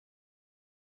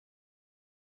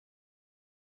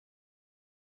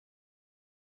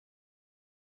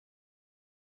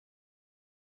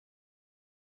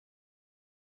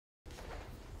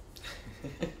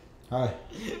Hi.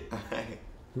 Hi.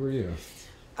 Who are you?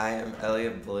 I am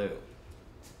Elliott Blue.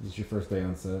 This is your first day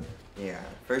on set. Yeah.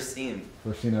 First scene.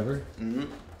 First scene ever? Mm-hmm.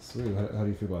 Sweet. How do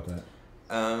you feel about that?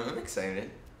 I'm excited.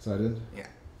 Excited? Yeah.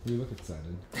 You look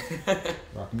excited.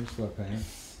 Rocking your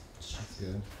sweatpants. That's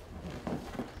good.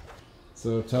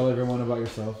 So tell everyone about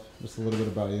yourself. Just a little bit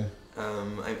about you.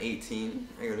 I'm 18.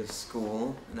 I go to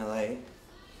school in LA.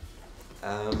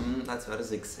 That's about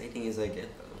as exciting as I get,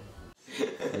 though.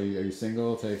 Are you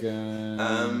single, taken?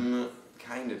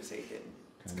 Kind of taken.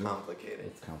 It's complicated.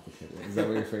 It's complicated. Is that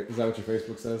what your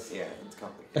Facebook says? Yeah, it's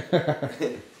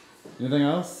complicated. Anything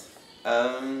else?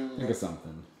 Think of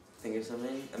something.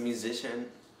 A musician.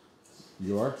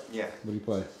 You are? Yeah. What do you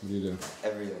play? What do you do?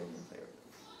 Everything.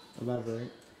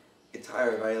 Elaborate.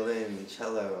 Guitar, violin,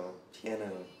 cello,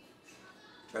 piano,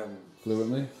 drum.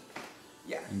 Fluently?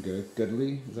 Yeah. And good?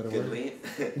 Goodly? Is that a word? Goodly.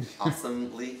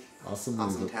 Awesomely.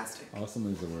 Awesome-tastic.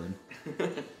 Awesomely is a word.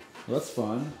 Well, that's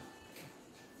fun.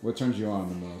 What turns you on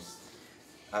the most?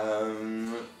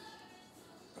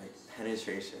 Like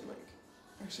penetration, like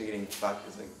actually getting fucked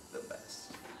is like the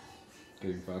best.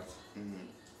 Getting fucked?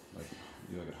 Mm-hmm. Like,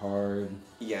 you like it hard?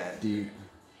 Yeah. Deep?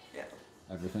 Yeah.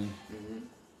 Everything? Mm-hmm.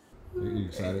 Are you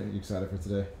excited? You excited for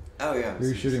today? Oh yeah. Who are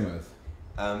you shooting with?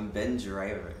 Ben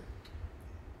Driver.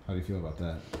 How do you feel about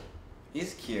that?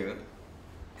 He's cute.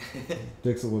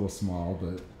 Dick's a little small,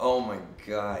 but... Oh my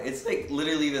god. It's like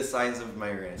literally the size of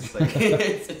my wrist. Like,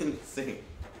 it's insane.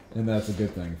 And that's a good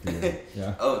thing for you,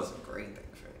 yeah? Oh, it's a great thing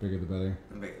for me. Bigger the better?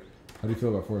 The bigger. How do you feel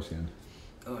about foreskin?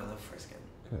 Oh, I love foreskin.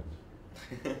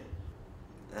 Good.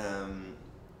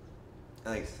 I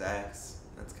like sex.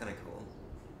 That's kind of cool.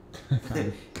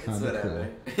 It's whatever.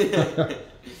 Cool.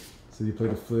 So you play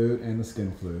the flute and the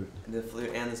skin flute. The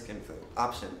flute and the skin flute.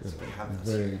 Options. We have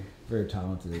those. Very, very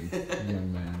talented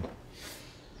young man.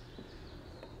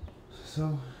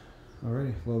 So,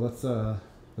 alrighty. Well,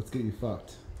 let's get you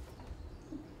fucked.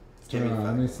 Turn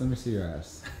around. Let me see your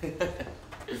ass.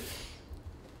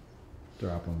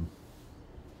 Drop him.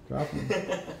 Drop him.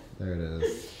 There it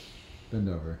is. Bend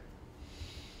over.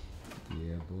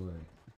 Yeah, boy.